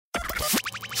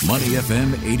Money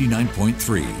FM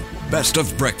 89.3. Best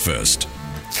of breakfast.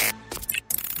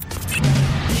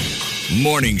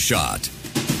 Morning Shot.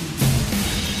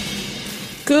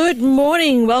 Good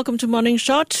morning. Welcome to Morning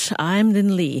Shot. I'm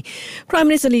Lin Lee. Prime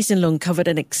Minister Lee Hsien Loong covered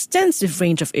an extensive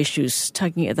range of issues,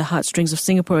 tugging at the heartstrings of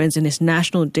Singaporeans in his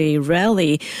National Day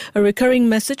rally. A recurring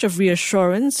message of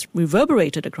reassurance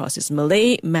reverberated across his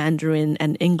Malay, Mandarin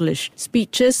and English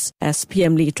speeches as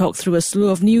PM Lee talked through a slew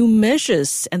of new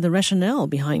measures and the rationale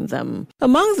behind them.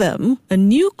 Among them, a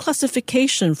new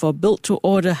classification for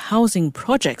built-to-order housing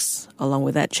projects. Along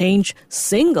with that change,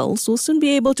 singles will soon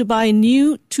be able to buy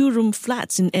new two-room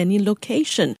flats in any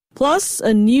location. Plus,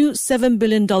 a new $7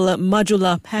 billion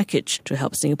modular package to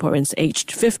help Singaporeans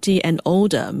aged 50 and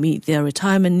older meet their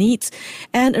retirement needs,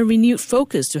 and a renewed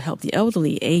focus to help the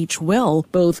elderly age well,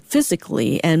 both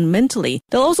physically and mentally.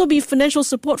 There'll also be financial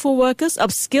support for workers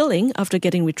upskilling after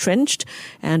getting retrenched,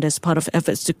 and as part of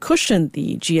efforts to cushion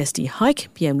the GST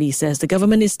hike, PM Lee says the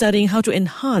government is studying how to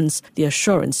enhance the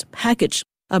assurance package.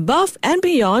 Above and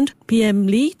beyond, PM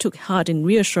Lee took heart in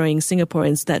reassuring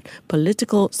Singaporeans that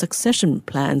political succession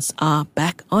plans are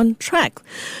back on track.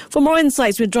 For more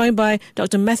insights, we're joined by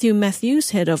Dr. Matthew Matthews,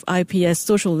 Head of IPS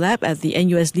Social Lab at the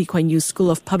NUS Lee Kuan Yew School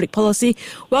of Public Policy.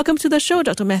 Welcome to the show,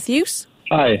 Dr. Matthews.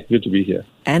 Hi, good to be here.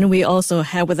 And we also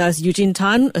have with us Eugene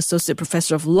Tan, Associate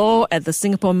Professor of Law at the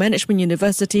Singapore Management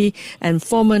University and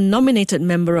former nominated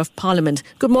Member of Parliament.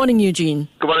 Good morning, Eugene.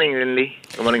 Good morning, Lindy.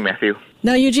 Good morning, Matthew.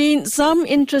 Now, Eugene, some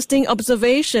interesting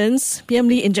observations. PM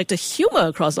Lee injected humour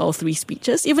across all three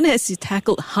speeches, even as he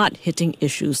tackled hard-hitting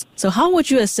issues. So how would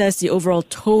you assess the overall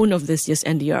tone of this year's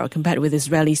NDR compared with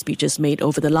his rally speeches made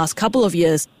over the last couple of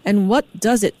years, and what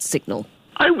does it signal?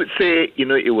 I would say,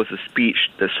 it was a speech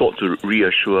that sought to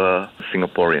reassure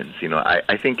Singaporeans.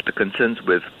 I think the concerns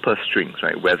with purse strings,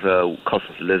 right, whether cost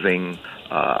of living,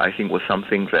 I think was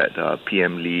something that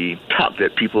PM Lee tugged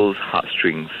at people's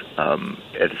heartstrings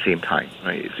at the same time,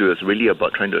 right? So it was really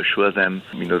about trying to assure them,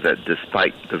 that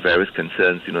despite the various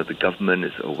concerns, the government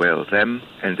is aware of them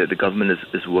and that the government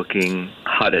is working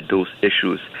hard at those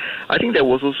issues. I think there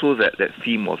was also that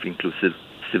theme of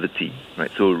inclusivity,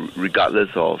 right? So regardless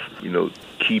of,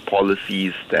 key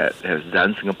policies that has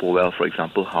done Singapore well, for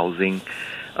example, housing,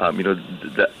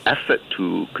 the effort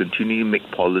to continue to make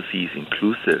policies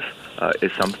inclusive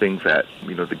is something that,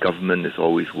 the government is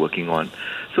always working on.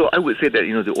 So I would say that,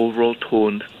 the overall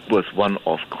tone was one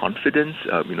of confidence,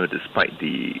 despite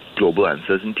the global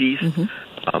uncertainties. Mm-hmm.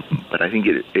 But I think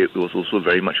it was also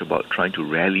very much about trying to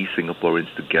rally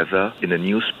Singaporeans together in a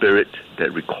new spirit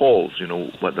that recalls,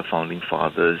 what the founding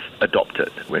fathers adopted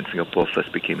when Singapore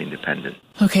first became independent.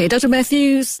 Okay, Dr.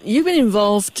 Matthews, you've been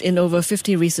involved in over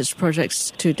 50 research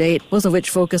projects to date, most of which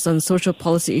focus on social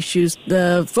policy issues.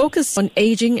 The focus on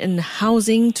aging and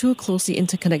housing, two closely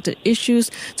interconnected issues.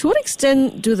 To what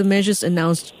extent do the measures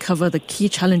announced cover the key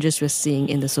challenges we're seeing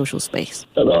in the social space?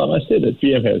 Well, I must say that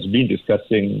PM has been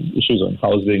discussing issues on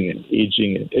housing and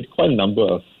aging at quite a number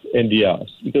of NDRs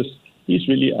because these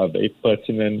really are very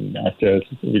pertinent matters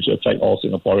which affect all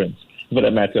Singaporeans. For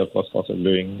that matter, of course, cost of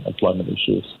living, employment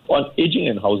issues. On aging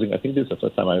and housing, I think this is the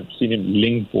first time I've seen him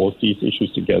link both these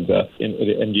issues together in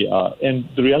the NDR. And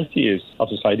the reality is our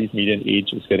society's median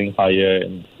age is getting higher,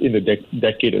 and in the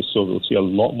decade or so, we'll see a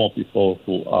lot more people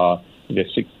who are in their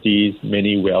 60s,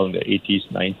 many well in their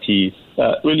 80s,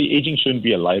 90s. Really, aging shouldn't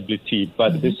be a liability,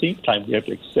 but at the same time, we have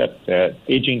to accept that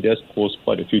aging does pose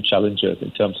quite a few challenges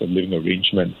in terms of living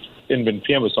arrangements. And when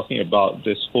PM was talking about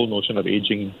this whole notion of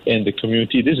aging in the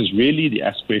community, this is really the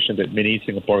aspiration that many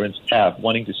Singaporeans have,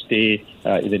 wanting to stay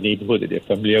in the neighborhood that they're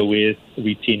familiar with,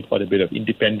 retain quite a bit of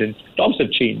independence. Times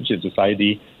have changed in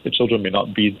society. The children may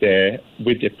not be there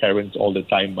with their parents all the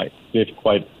time, might live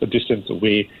quite a distance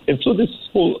away. And so this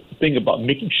whole thing about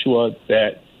making sure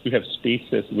that we have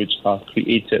spaces which are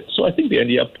created. So I think the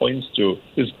NDR points to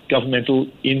this governmental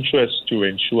interest to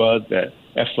ensure that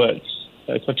efforts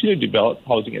continue to develop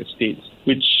housing estates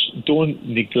which don't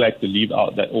neglect to leave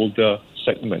out that older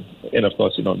segment. And of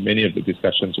course, many of the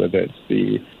discussions, whether it's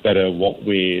the better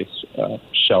walkways,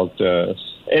 shelters,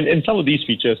 and some of these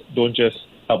features don't just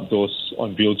help those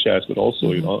on wheelchairs, but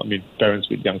also, parents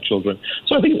with young children.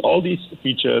 So I think all these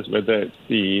features, whether it's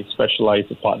the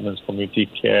specialized apartments, community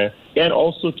care, and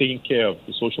also taking care of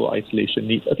the social isolation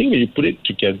needs, I think when you put it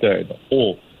together in a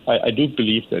whole, I do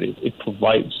believe that it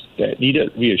provides that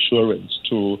needed reassurance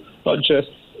to not just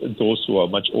those who are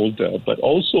much older, but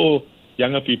also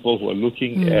younger people who are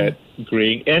looking at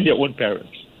graying and their own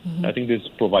parents. Mm-hmm. I think this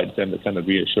provides them the kind of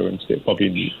reassurance they probably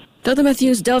need. Dr.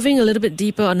 Matthews, delving a little bit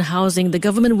deeper on housing, the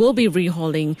government will be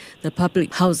rehauling the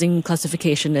public housing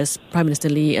classification as Prime Minister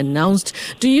Lee announced.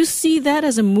 Do you see that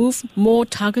as a move more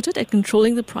targeted at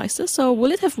controlling the prices, or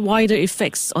will it have wider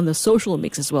effects on the social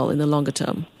mix as well in the longer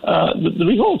term? The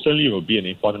rehaul certainly will be an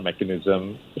important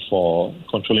mechanism for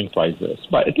controlling prices.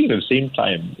 But I think at the same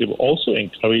time, it will also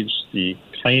encourage the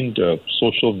kind of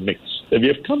social mix that we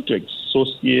have come to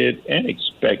associate and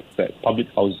expect that public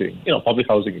housing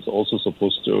is also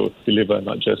supposed to deliver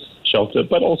not just shelter,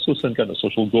 but also some kind of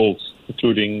social goals,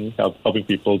 including helping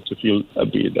people to feel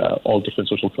all different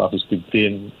social classes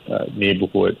within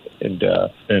neighborhood and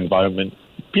the environment.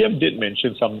 PM did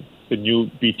mention the new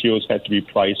BTOs had to be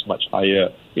priced much higher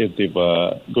if they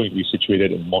were going to be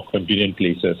situated in more convenient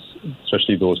places,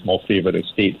 especially those more favored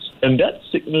estates. And that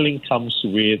signaling comes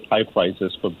with high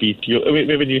prices for BTO.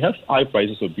 When you have high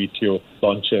prices for BTO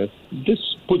launches, this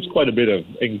puts quite a bit of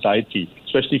anxiety,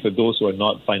 especially for those who are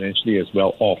not financially as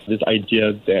well off. This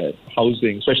idea that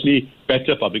housing, especially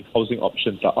better public housing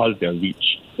options, are out of their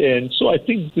reach. And so I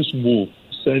think this move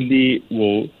certainly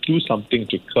will do something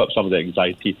to curb some of the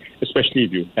anxiety, especially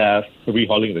if you have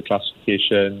rehauling the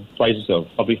classification, prices of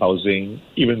public housing,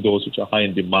 even those which are high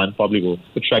in demand, probably will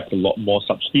attract a lot more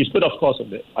subsidies. But of course,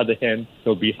 on the other hand,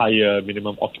 there will be higher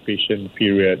minimum occupation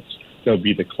periods. There will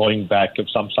be the clawing back of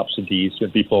some subsidies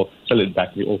when people sell it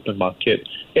back in the open market.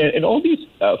 And all these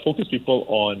focus people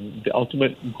on the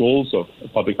ultimate goals of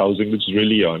public housing, which is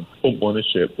really on home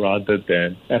ownership rather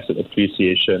than asset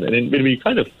appreciation. And then when we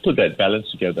kind of put that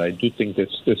balance together, I do think this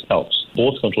helps,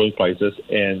 both controlling prices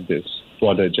and this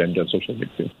broader agenda of social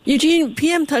mixing. Eugene,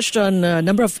 PM touched on a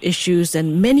number of issues,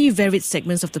 and many varied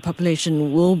segments of the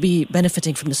population will be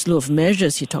benefiting from the slew of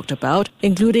measures he talked about,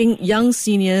 including young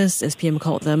seniors, as PM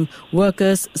called them,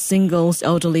 workers, singles,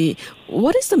 elderly.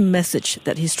 What is the message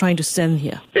that he's trying to send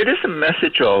here? It is a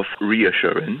message of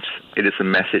reassurance. It is a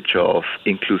message of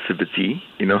inclusivity,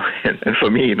 and for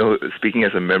me, speaking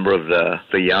as a member of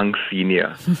the young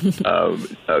senior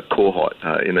cohort,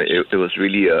 it was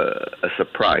really a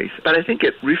surprise. But I think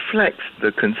it reflects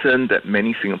the concern that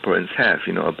many Singaporeans have,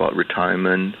 about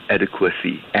retirement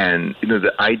adequacy, and,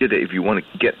 the idea that if you want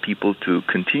to get people to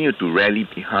continue to rally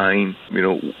behind,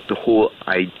 the whole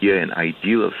idea and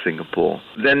ideal of Singapore,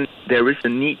 then there is a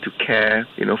need to care,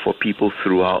 for people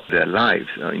throughout their lives,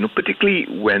 particularly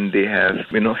when they have,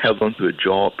 held on to a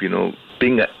job,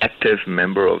 being an active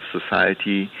member of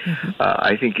society.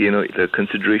 I think, the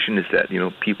consideration is that,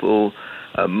 people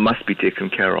must be taken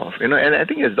care of. And I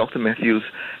think as Dr. Matthews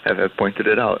have pointed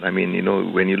it out,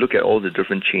 when you look at all the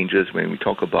different changes, when we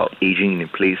talk about aging in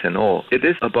place and all, it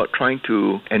is about trying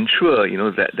to ensure,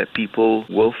 that people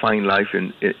will find life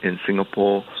in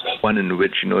Singapore, one in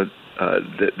which,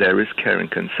 there is care and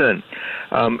concern.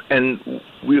 And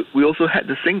we also had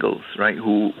the singles, right,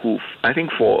 who I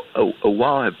think for a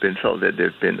while have been felt that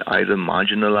they've been either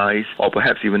marginalized or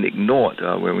perhaps even ignored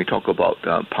when we talk about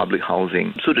public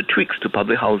housing. So the tweaks to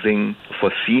public housing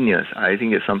for seniors, I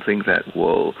think, is something that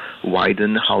will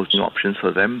widen housing options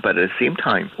for them, but at the same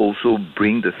time also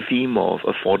bring the theme of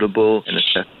affordable and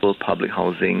accessible public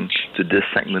housing to this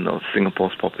segment of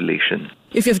Singapore's population.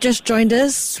 If you've just joined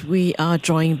us, we are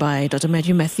joined by Dr.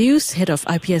 Matthew Matthews, Head of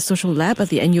IPS Social Lab at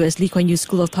the NUS Lee Kuan Yew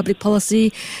School of Public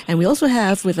Policy. And we also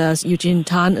have with us Eugene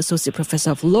Tan, Associate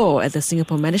Professor of Law at the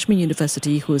Singapore Management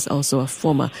University, who is also a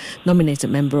former nominated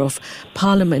Member of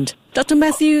Parliament. Dr.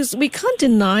 Matthews, we can't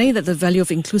deny that the value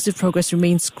of inclusive progress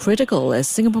remains critical as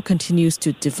Singapore continues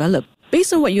to develop.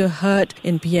 Based on what you heard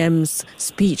in PM's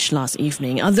speech last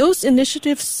evening, are those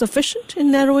initiatives sufficient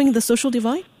in narrowing the social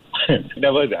divide?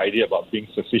 Never the idea about being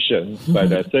sufficient, but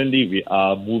certainly we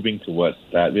are moving towards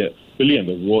that. We're really on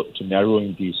the road to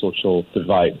narrowing the social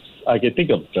divides. I can think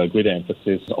of the greater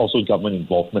emphasis, also government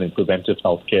involvement in preventive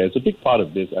healthcare. It's a big part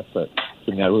of this effort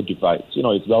to narrow divides.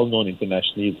 It's well known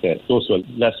internationally that those who are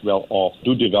less well off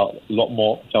do develop a lot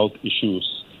more health issues.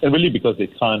 And really because they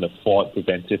can't afford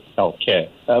preventive health care,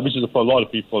 which is for a lot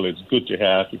of people, it's good to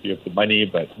have if you have the money,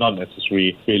 but not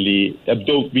necessary really.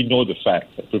 Though we know the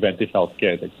fact that preventive health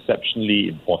care is an exceptionally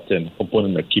important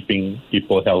component of keeping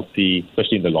people healthy,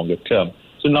 especially in the longer term.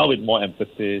 So now with more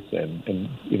emphasis and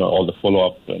all the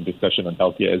follow-up and discussion on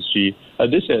Healthier SG,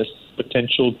 this has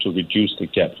potential to reduce the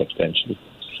gap substantially.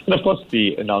 And of course,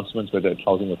 the announcements, whether it's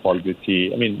housing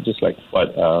affordability, just like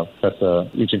what Professor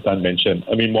Eugene Tan mentioned,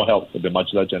 more help for the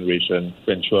marginalized generation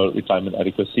to ensure retirement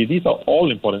adequacy. These are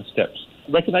all important steps.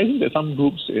 Recognizing that some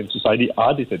groups in society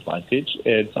are disadvantaged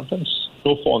and sometimes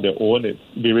go for on their own at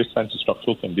various kinds of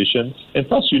structural conditions. And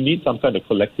plus, you need some kind of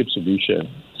collective solution.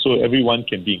 so everyone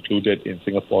can be included in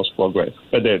Singapore's progress,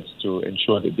 whether it's to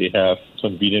ensure that they have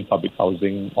convenient public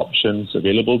housing options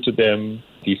available to them,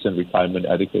 decent retirement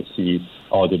adequacy,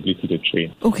 or the ability to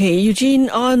train. Okay, Eugene,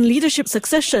 on leadership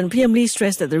succession, PM Lee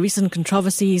stressed that the recent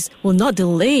controversies will not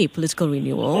delay political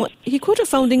renewal. He quoted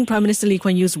founding Prime Minister Lee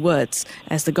Kuan Yew's words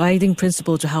as the guiding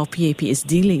principle to how PAP is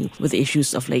dealing with the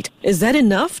issues of late. Is that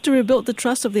enough to rebuild the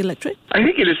trust of the electorate? I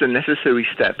think it is a necessary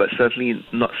step, but certainly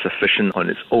not sufficient on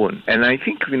its own. And I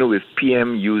think, with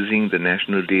PM using the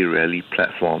National Day Rally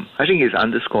platform, I think he's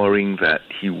underscoring that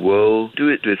he will do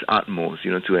it to his utmost,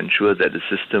 to ensure that the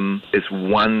system is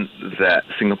one that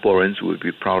Singaporeans will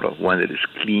be proud of, one that is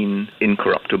clean,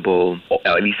 incorruptible, or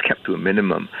at least kept to a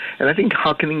minimum. And I think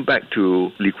hearkening back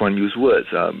to Lee Kuan Yew's words,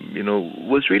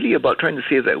 was really about trying to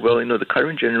say that, the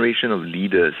current generation of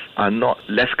leaders are not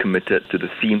less committed to the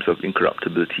themes of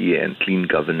incorruptibility and clean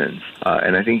governance.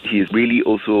 And I think he is really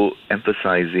also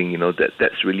emphasizing, that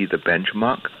that's really the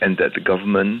benchmark, and that the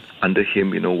government under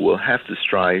him, will have to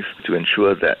strive to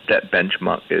ensure that that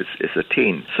benchmark is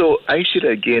attained. So I see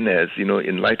that again as,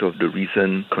 in light of the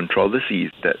recent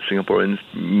controversies that Singaporeans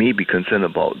may be concerned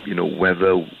about,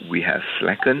 whether we have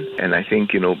slackened. And I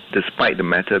think, despite the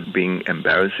matter being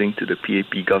embarrassing to the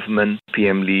PAP government,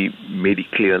 PM Lee made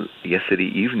it clear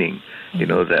yesterday evening,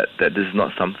 that this is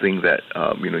not something that,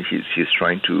 he's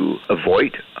trying to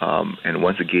avoid. And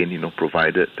once again,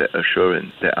 provided that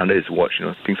assurance that under his watch,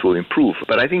 things will improve.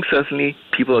 But I think certainly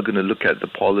people are going to look at the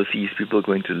policies, people are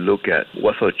going to look at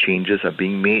what sort of changes are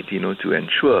being made, to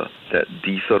ensure that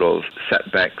these sort of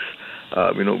setbacks,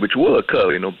 which will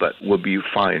occur, but will be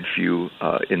far and few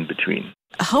in between.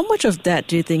 How much of that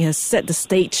do you think has set the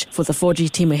stage for the 4G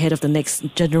team ahead of the next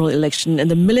general election? And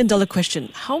the million-dollar question,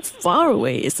 how far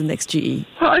away is the next GE?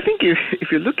 Well, I think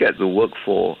if you look at the work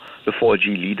for the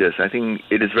 4G leaders, I think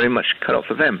it is very much cut out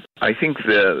for them. I think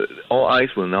all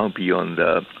eyes will now be on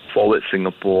the Forward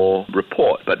Singapore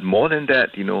report. But more than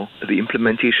that, the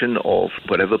implementation of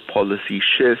whatever policy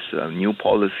shifts, new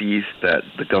policies that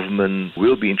the government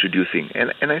will be introducing.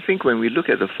 And I think when we look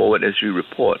at the Forward SG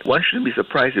report, one shouldn't be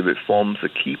surprised if it forms a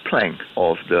key plank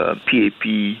of the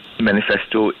PAP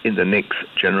manifesto in the next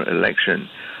general election.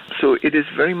 So it is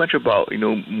very much about,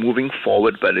 moving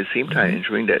forward, but at the same time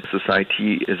ensuring that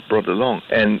society is brought along.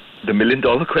 And the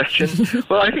million-dollar question,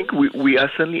 well, I think we are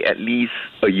certainly at least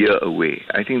a year away.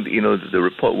 I think, the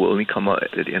report will only come out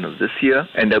at the end of this year,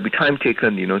 and there'll be time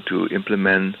taken, to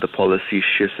implement the policy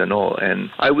shifts and all.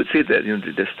 And I would say that,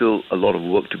 there's still a lot of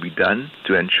work to be done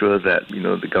to ensure that,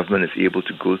 the government is able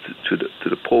to go to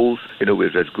the polls,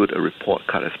 with as good a report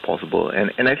card as possible.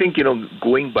 And I think,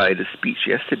 going by the speech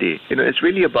yesterday, it's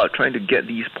really about trying to get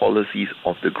these policies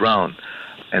off the ground,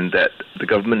 and that the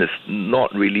government is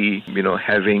not really,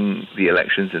 having the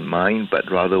elections in mind, but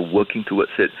rather working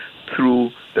towards it through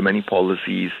the many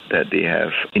policies that they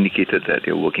have indicated that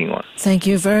they're working on. Thank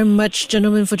you very much,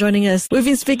 gentlemen, for joining us. We've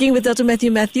been speaking with Dr.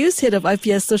 Matthew Matthews, Head of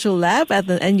IPS Social Lab at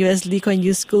the NUS Lee Kuan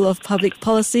Yew School of Public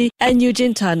Policy, and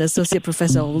Eugene Tan, Associate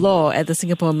Professor of Law at the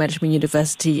Singapore Management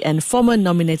University and former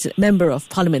nominated Member of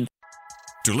Parliament.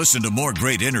 To listen to more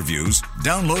great interviews,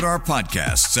 download our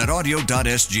podcasts at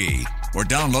audio.sg or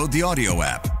download the audio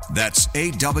app. That's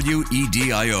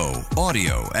AWEDIO,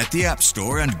 audio at the App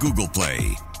Store and Google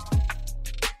Play.